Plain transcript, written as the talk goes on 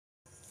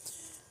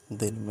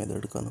दिल में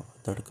धड़कन हो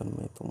धड़कन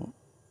में तुम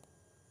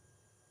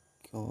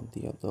क्यों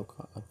दिया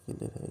धोखा,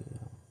 अकेले रह गए।